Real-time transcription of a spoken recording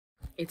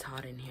It's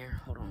hot in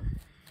here. Hold on.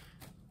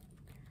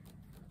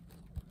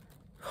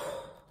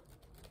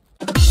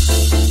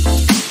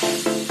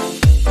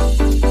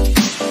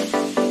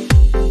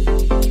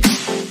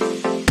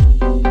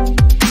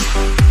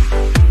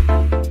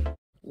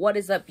 What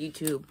is up,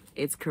 YouTube?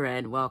 It's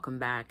Karen. Welcome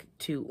back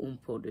to Un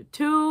Po de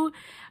Two.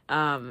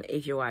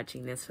 If you're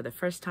watching this for the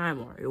first time,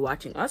 or you're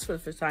watching us for the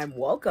first time,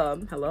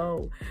 welcome.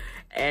 Hello.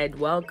 And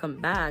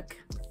welcome back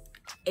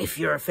if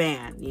you're a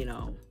fan, you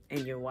know,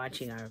 and you're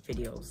watching our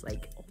videos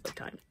like all the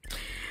time.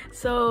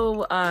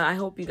 So I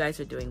hope you guys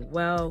are doing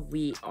well.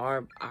 We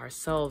are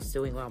ourselves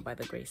doing well by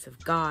the grace of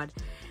God.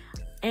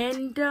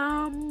 And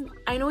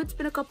I know it's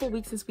been a couple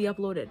weeks since we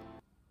uploaded.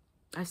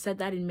 I've said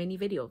that in many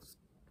videos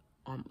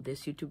on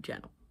this YouTube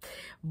channel,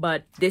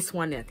 but this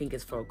one I think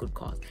is for a good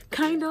cause.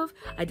 Kind of,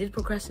 I did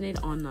procrastinate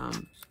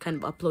on kind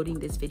of uploading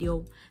this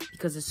video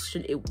because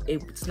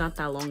it's not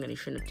that long and it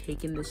shouldn't have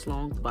taken this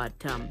long, but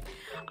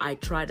I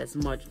tried as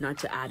much not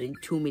to add in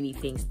too many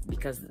things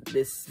because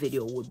this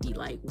video would be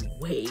like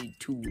way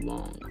too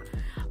long.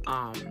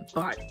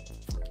 But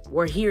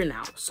we're here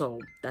now, so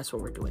that's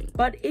what we're doing.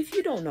 But if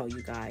you don't know,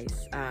 you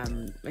guys,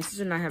 my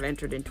sister and I have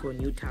entered into a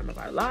new time of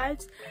our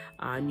lives,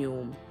 a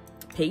new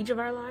page of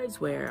our lives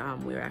where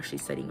we're actually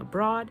studying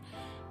abroad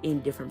in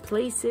different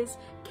places.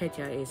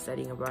 Ketia is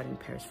studying abroad in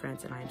Paris,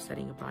 France, and I am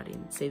studying abroad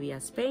in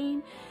Sevilla,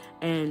 Spain.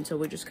 And so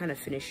we're just kind of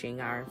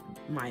finishing our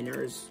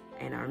minors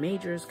and our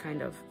majors,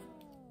 kind of.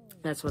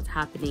 That's what's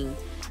happening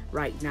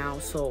right now.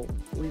 So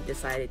we've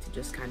decided to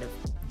just kind of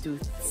do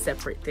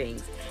separate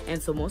things.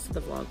 And so most of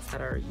the vlogs that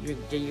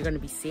you're going to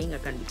be seeing are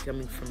going to be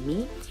coming from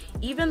me.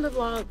 Even the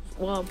vlog,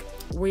 well,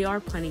 we are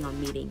planning on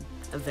meeting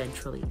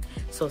eventually,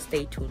 so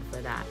stay tuned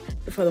for that.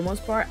 For the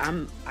most part,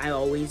 I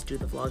always do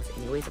the vlogs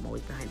anyways. I'm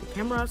always behind the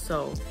camera,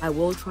 so I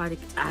will try to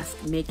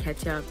make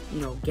Ketia, you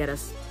know, get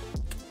us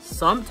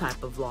some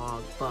type of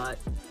vlog, but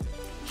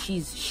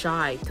she's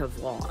shy to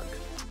vlog.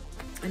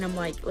 And I'm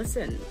like,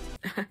 listen,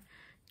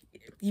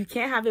 you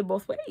can't have it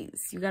both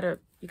ways. You gotta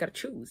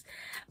choose.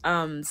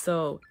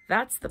 So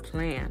that's the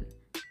plan.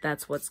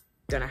 That's what's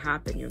gonna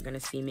happen. You're gonna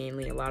see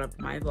mainly a lot of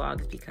my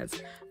vlogs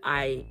because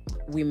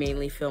we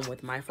mainly film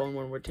with my phone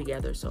when we're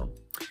together. So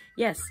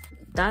yes,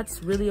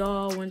 that's really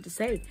all I wanted to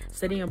say.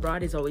 Studying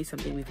abroad is always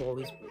something we've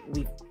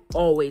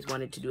always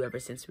wanted to do ever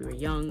since we were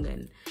young,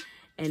 and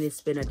it's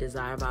been a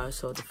desire of ours.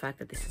 So the fact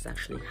that this is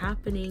actually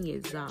happening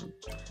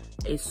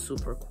is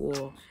super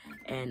cool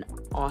and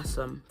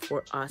awesome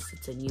for us.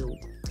 It's a new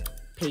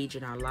page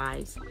in our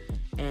lives,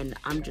 and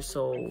I'm just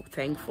so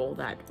thankful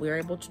that we're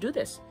able to do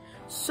this.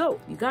 So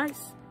you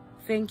guys,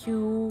 thank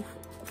you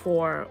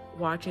for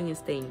watching and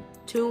staying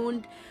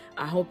tuned.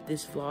 I hope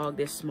this small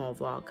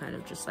vlog kind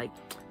of just like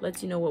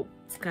lets you know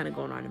what's kind of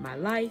going on in my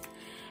life,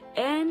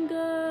 and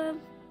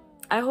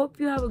I hope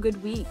you have a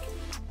good week.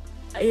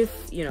 If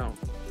you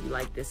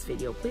like this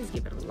video, please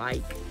give it a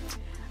like,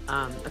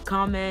 a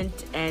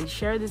comment, and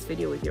share this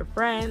video with your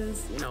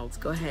friends. Let's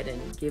go ahead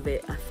and give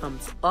it a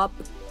thumbs up.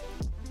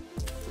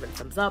 Give it a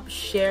thumbs up.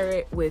 Share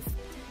it with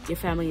your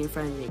family, your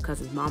friends, and your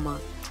cousin's mama,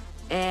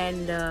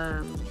 and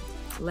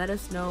let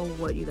us know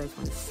what you guys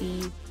want to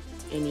see,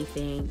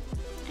 anything,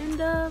 and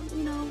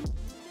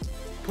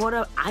put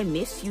a "I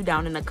miss you"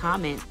 down in the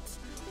comments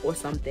or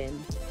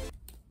something.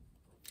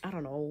 I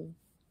don't know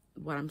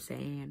what I'm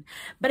saying,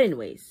 but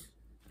anyways,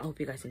 I hope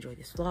you guys enjoy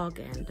this vlog,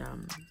 and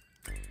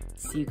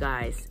see you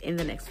guys in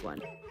the next one.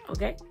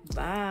 Okay,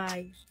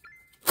 bye.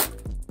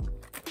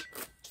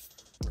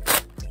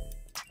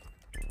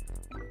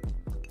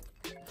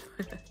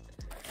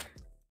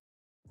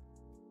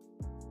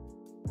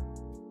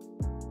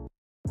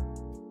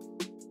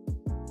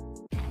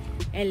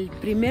 El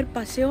primer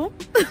paseo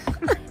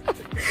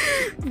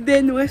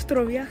de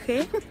nuestro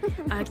viaje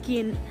aquí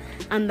en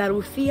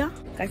Andalusia.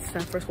 Guys, it's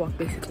our first walk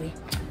basically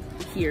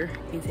here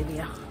in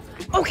Sevilla.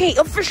 Okay,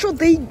 official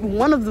day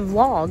one of the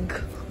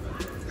vlog.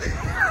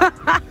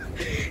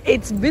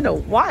 It's been a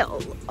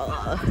while.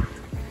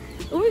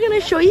 We're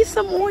gonna show you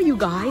some more, you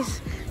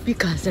guys,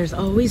 because there's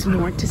always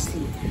more to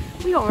see.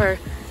 We are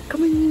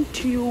coming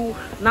to you,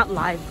 not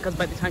live, because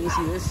by the time you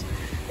see this,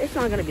 it's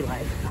not gonna be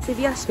live.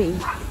 Sevilla, Spain.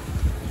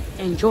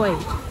 Enjoy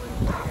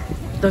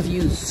the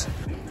views.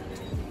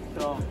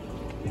 So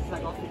this is a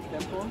Gothic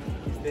temple.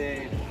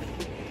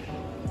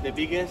 It's the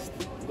biggest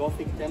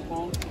Gothic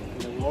temple in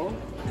the world,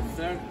 the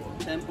third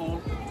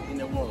temple in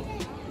the world,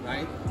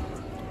 right?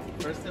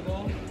 First of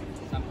all,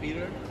 St.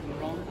 Peter in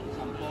Rome,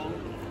 St. Paul,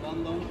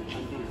 London,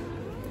 and this,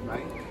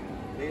 right?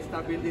 They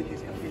start building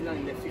this cathedral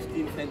in the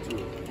 15th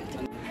century.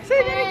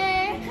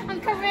 Hey,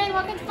 I'm Corinne.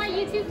 Welcome to my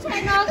YouTube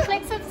channel.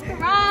 Click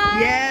subscribe.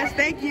 Yes,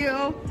 thank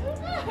you.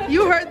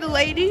 You heard the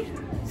lady.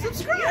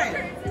 Subscribe.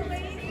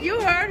 You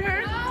heard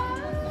her.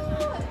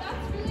 Oh,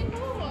 that's really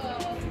cool.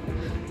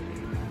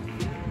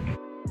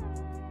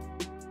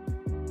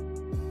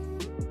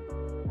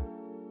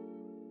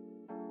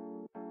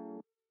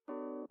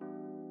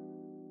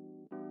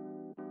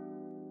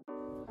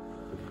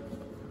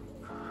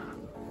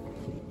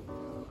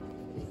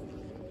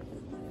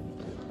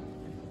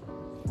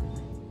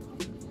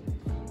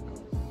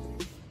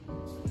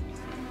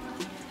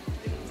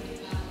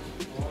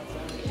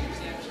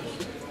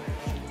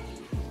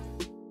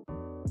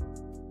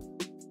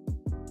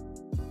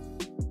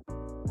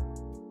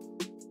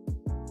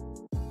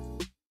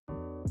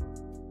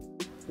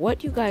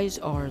 What you guys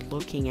are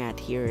looking at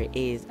here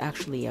is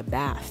actually a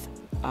bath,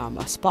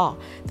 a spa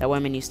that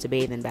women used to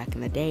bathe in back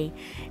in the day.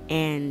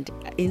 And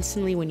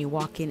instantly when you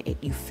walk in,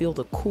 you feel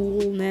the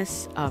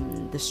coolness.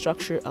 The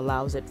structure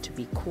allows it to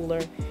be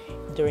cooler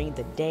during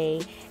the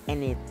day,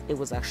 and it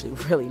was actually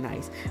really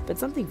nice. But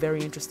something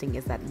very interesting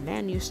is that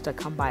men used to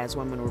come by as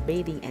women were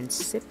bathing and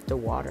sip the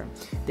water.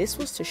 This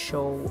was to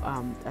show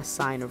a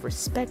sign of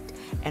respect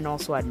and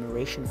also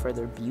admiration for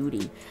their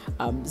beauty,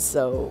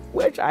 so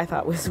which I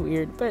thought was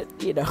weird, but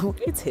you know,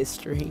 it's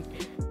history.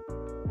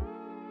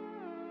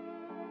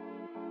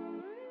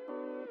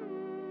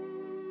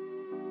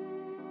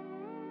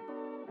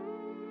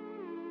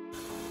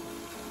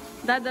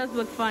 That does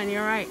look fun,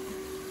 you're right.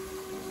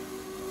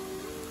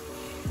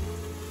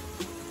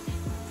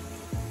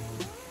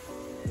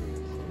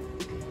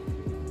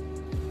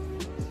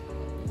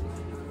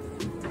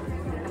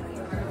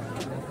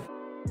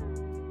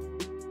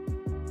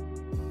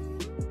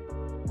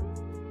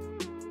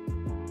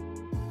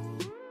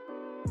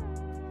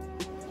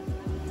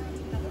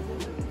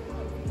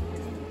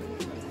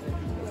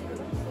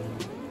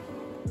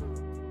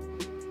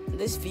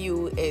 This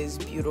view is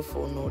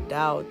beautiful, no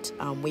doubt.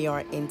 We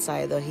are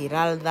inside the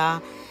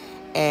Giralda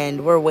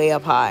and we're way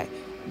up high.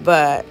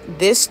 But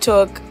this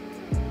took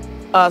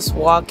us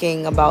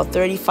walking about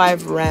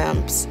 35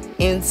 ramps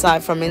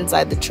from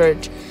inside the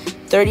church.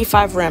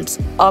 35 ramps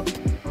up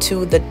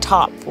to the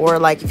top. Or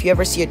like if you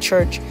ever see a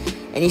church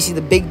and you see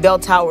the big bell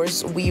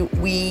towers,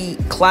 we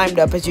climbed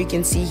up, as you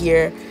can see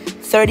here,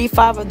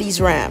 35 of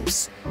these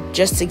ramps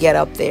just to get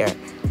up there.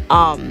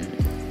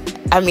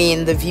 I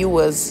mean, the view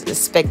was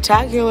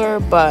spectacular,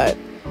 but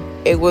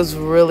it was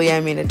really, I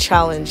mean, a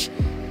challenge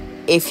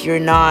if you're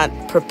not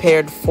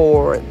prepared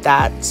for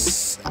that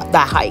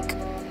hike.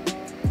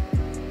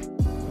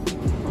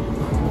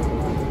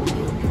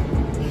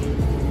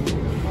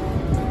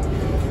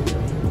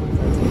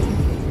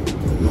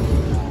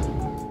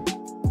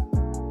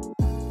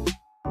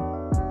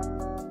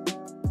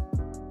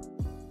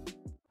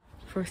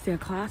 First day of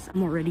class,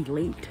 I'm already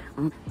late.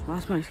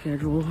 Lost my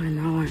schedule, and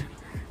now I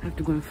have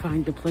to go and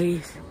find the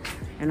place,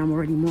 and I'm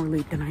already more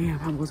late than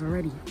I was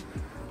already.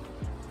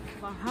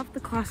 About half the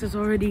class is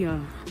already I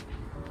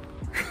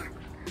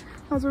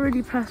was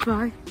already passed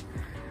by,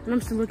 and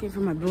I'm still looking for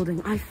my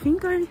building. I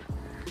think I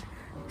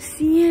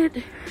see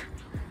it.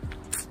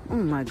 Oh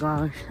my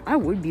gosh, I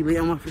would be late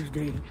on my first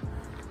day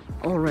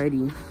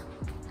already.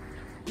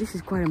 This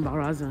is quite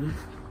embarrassing.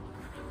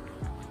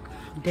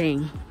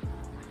 Dang,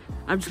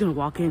 I'm just gonna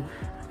walk in,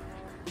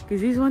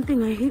 because this is one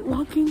thing I hate,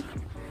 walking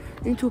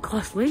into a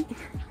class late.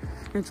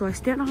 And so I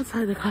stand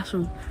outside the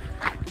classroom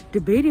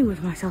debating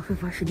with myself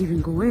if I should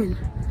even go in,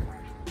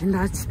 and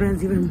that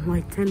spends even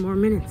like 10 more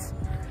minutes.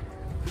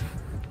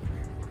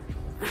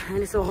 And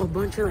it's a whole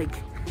bunch of like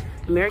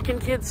American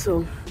kids,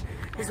 so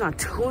it's not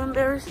too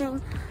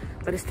embarrassing,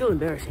 but it's still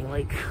embarrassing.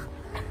 Like,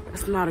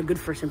 that's not a good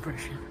first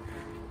impression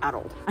at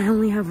all. I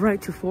only have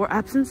right to 4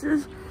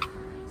 absences,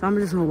 so I'm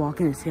just gonna walk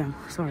in and say, I'm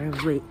sorry I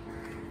was late.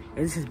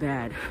 This is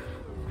bad.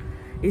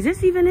 Is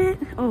this even it?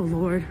 Oh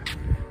Lord.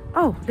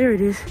 Oh, there it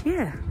is.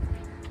 Yeah,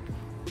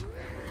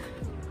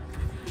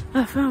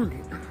 I found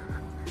it.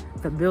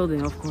 The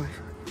building, of course.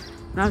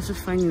 Now it's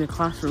just finding the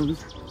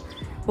classrooms.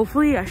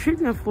 Hopefully I should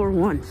be on floor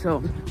 1,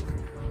 so,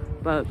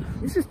 but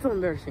this is still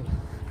embarrassing.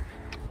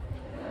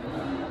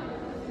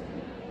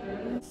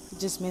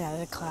 Just made out of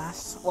the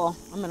class. Well,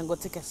 I'm gonna go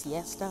take a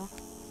siesta,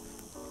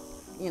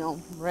 you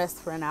know, rest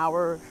for an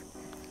hour,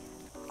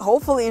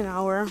 hopefully an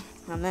hour,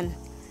 and then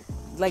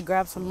like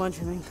grab some lunch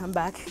and then come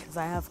back, because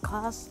I have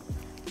class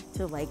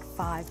till like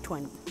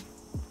 5:20.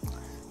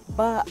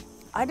 But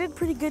I did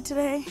pretty good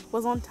today.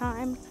 Was on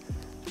time.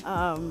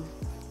 I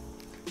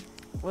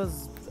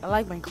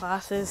like my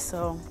classes,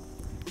 so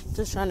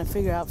just trying to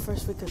figure out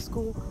first week of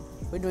school.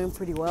 We're doing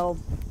pretty well.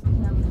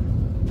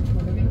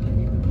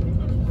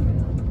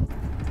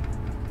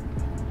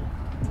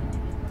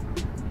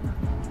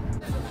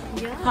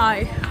 Yeah.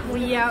 Hi.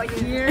 We out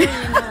here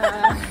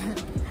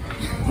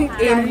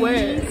In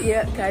where?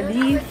 Yeah,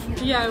 Cadiz.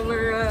 Yeah,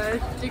 we're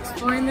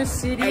exploring the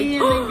city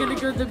and then gonna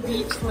go to the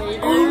beach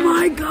later. Oh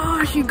my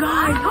gosh, you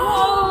guys!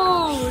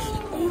 Oh!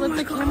 Flip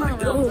the camera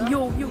around.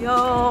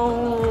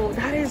 Yo,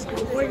 that is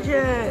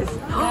gorgeous.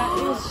 That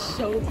is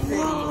so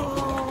pretty.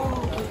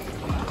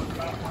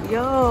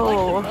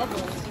 Yo,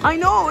 I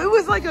know, it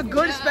was like a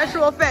good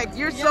special effect.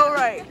 You're so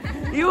right.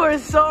 You are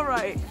so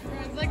right.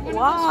 It's like one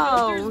Wow.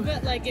 of those filters,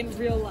 but like in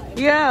real life.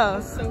 Yeah.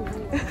 It's so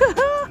cool.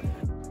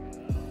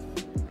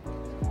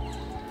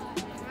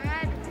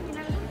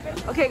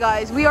 Okay,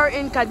 guys, we are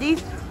in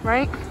Cadiz,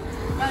 right?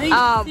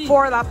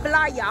 For la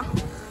playa.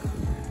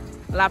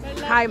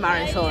 Hi,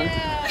 Marisol.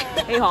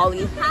 Hey,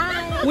 Holly.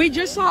 Hi. We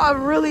just saw a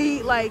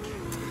really, like,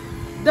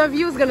 the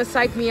view is gonna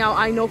psych me out,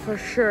 I know for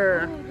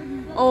sure.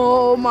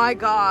 Oh my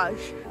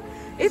gosh.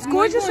 It's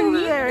gorgeous over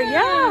there,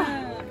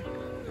 yeah.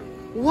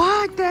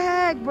 What the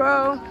heck,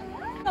 bro?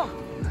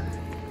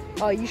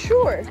 Are you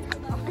sure?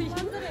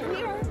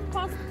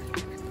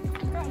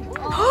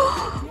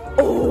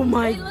 Oh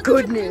my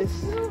goodness.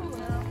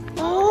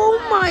 Oh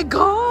my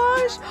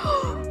gosh.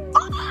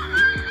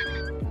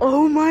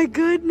 Oh my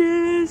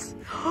goodness.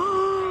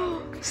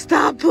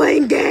 Stop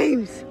playing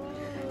games.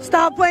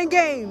 Stop playing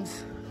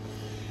games.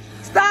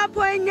 Stop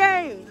playing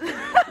games.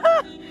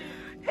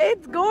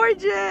 It's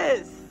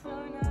gorgeous. So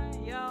nice.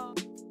 Yo.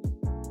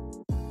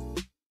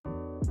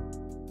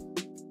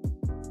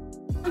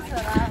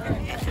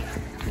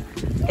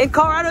 In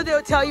Colorado,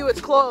 they'll tell you it's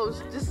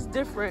closed. This is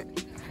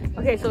different.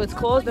 Okay, so it's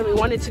closed and we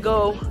wanted to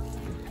go.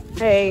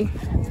 Hey,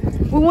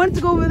 we wanted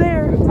to go over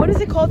there. What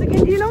is it called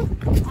again? Do you know?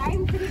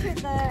 I'm pretty sure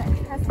the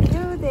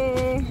Castillo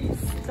de...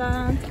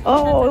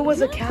 Oh, it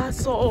was a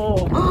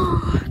castle.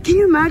 Can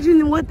you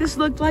imagine what this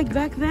looked like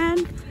back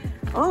then?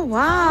 Oh,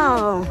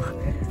 wow.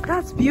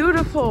 That's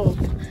beautiful.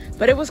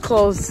 But it was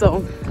closed,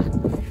 so...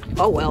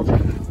 Oh, well.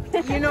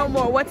 You know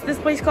more. What's this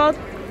place called?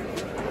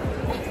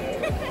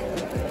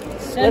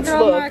 Let's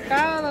look.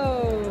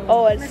 Mercado.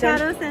 Oh, it's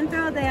Mercado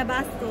Centro de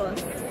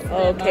Abastos.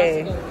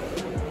 Okay.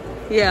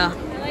 Yeah.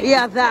 Like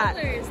Yeah, that.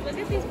 Pillars. Look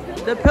at these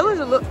pillars. The pillars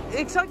are look.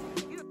 It's like